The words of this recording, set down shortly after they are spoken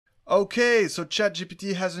Okay, so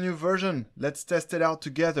ChatGPT has a new version. Let's test it out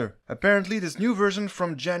together. Apparently, this new version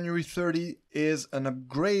from January 30 is an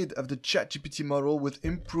upgrade of the ChatGPT model with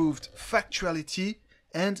improved factuality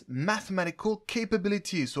and mathematical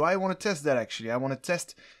capabilities. So I want to test that actually. I want to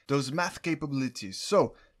test those math capabilities.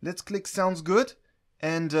 So let's click sounds good.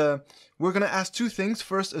 And we're going to ask two things.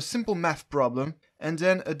 First, a simple math problem, and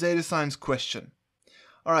then a data science question.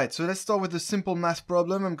 All right, so let's start with the simple math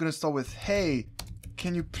problem. I'm going to start with, hey,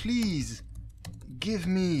 can you please give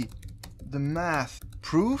me the math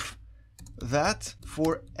proof that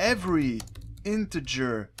for every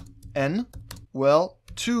integer n, well,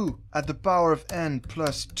 2 at the power of n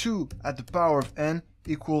plus 2 at the power of n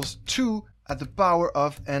equals 2 at the power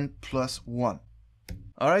of n plus 1.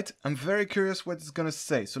 Alright, I'm very curious what it's gonna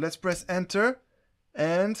say. So let's press enter,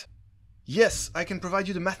 and yes, I can provide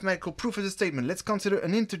you the mathematical proof of the statement. Let's consider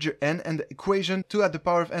an integer n and the equation 2 at the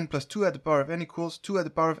power of n plus 2 at the power of n equals 2 at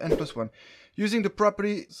the power of n plus 1. Using the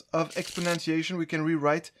properties of exponentiation, we can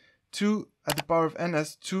rewrite 2 at the power of n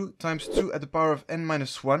as 2 times 2 at the power of n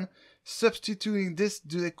minus 1. Substituting this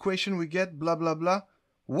to the equation, we get blah blah blah.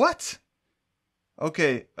 What?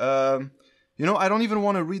 Okay, you know, I don't even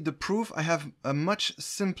want to read the proof. I have a much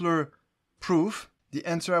simpler proof. The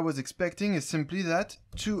answer I was expecting is simply that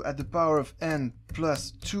 2 at the power of n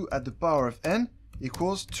plus 2 at the power of n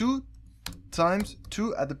equals 2 times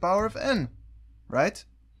 2 at the power of n, right?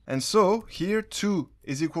 And so here 2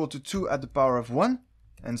 is equal to 2 at the power of 1,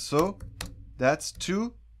 and so that's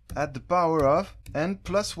 2 at the power of n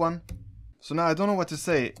plus 1. So now I don't know what to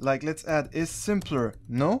say. Like, let's add is simpler,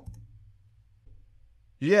 no?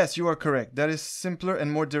 Yes, you are correct. That is simpler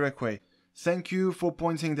and more direct way. Thank you for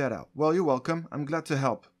pointing that out. Well, you're welcome. I'm glad to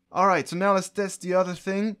help. Alright, so now let's test the other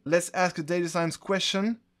thing. Let's ask a data science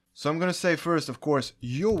question. So I'm going to say first, of course,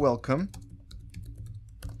 you're welcome.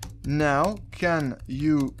 Now, can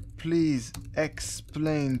you please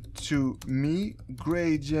explain to me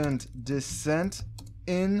gradient descent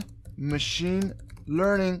in machine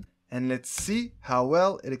learning? And let's see how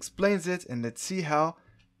well it explains it, and let's see how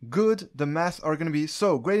good the math are going to be.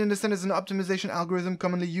 So, gradient descent is an optimization algorithm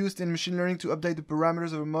commonly used in machine learning to update the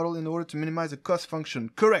parameters of a model in order to minimize the cost function.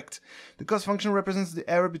 Correct. The cost function represents the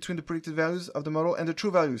error between the predicted values of the model and the true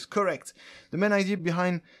values. Correct. The main idea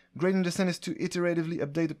behind gradient descent is to iteratively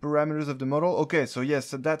update the parameters of the model. Okay, so yes,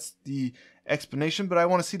 so that's the explanation, but I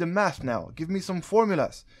want to see the math now. Give me some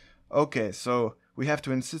formulas. Okay, so we have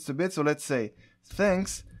to insist a bit. So let's say,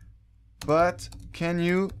 thanks, but can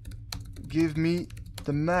you give me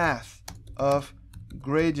the math of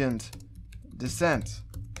gradient descent?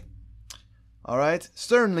 Alright,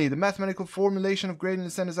 certainly the mathematical formulation of gradient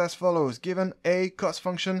descent is as follows. Given a cost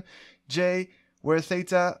function j, where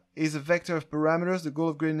theta is a vector of parameters, the goal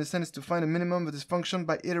of gradient descent is to find a minimum of this function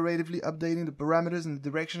by iteratively updating the parameters in the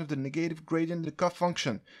direction of the negative gradient of the cost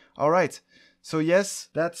function. Alright, so yes,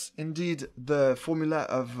 that's indeed the formula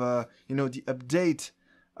of the update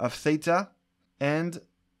of theta, and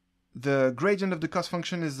the gradient of the cost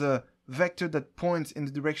function is a vector that points in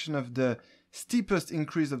the direction of the steepest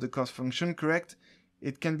increase of the cost function, correct?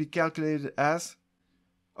 It can be calculated as,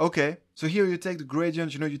 okay, so here you take the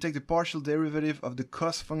gradient, you take the partial derivative of the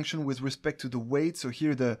cost function with respect to the weight. So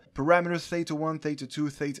here the parameters theta 1, theta 2,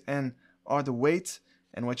 theta n are the weights,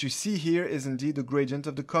 and what you see here is indeed the gradient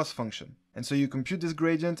of the cost function. And so you compute this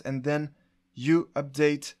gradient, and then you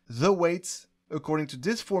update the weights according to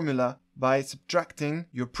this formula by subtracting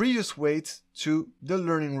your previous weight to the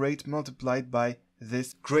learning rate multiplied by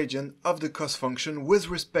this gradient of the cost function with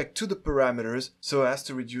respect to the parameters, so as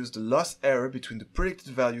to reduce the loss error between the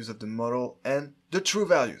predicted values of the model and the true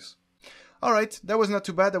values. Alright, that was not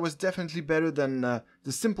too bad. That was definitely better than the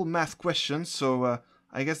simple math questions. So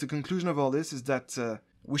I guess the conclusion of all this is that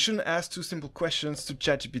we shouldn't ask too simple questions to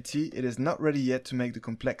ChatGPT. It is not ready yet to make the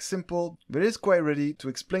complex simple, but it is quite ready to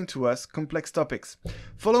explain to us complex topics.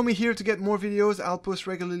 Follow me here to get more videos. I'll post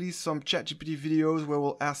regularly some ChatGPT videos where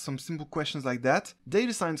we'll ask some simple questions like that.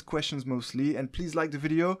 Data science questions mostly, and please like the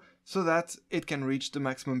video so that it can reach the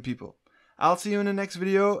maximum people. I'll see you in the next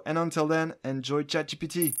video, and until then, enjoy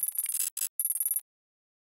ChatGPT.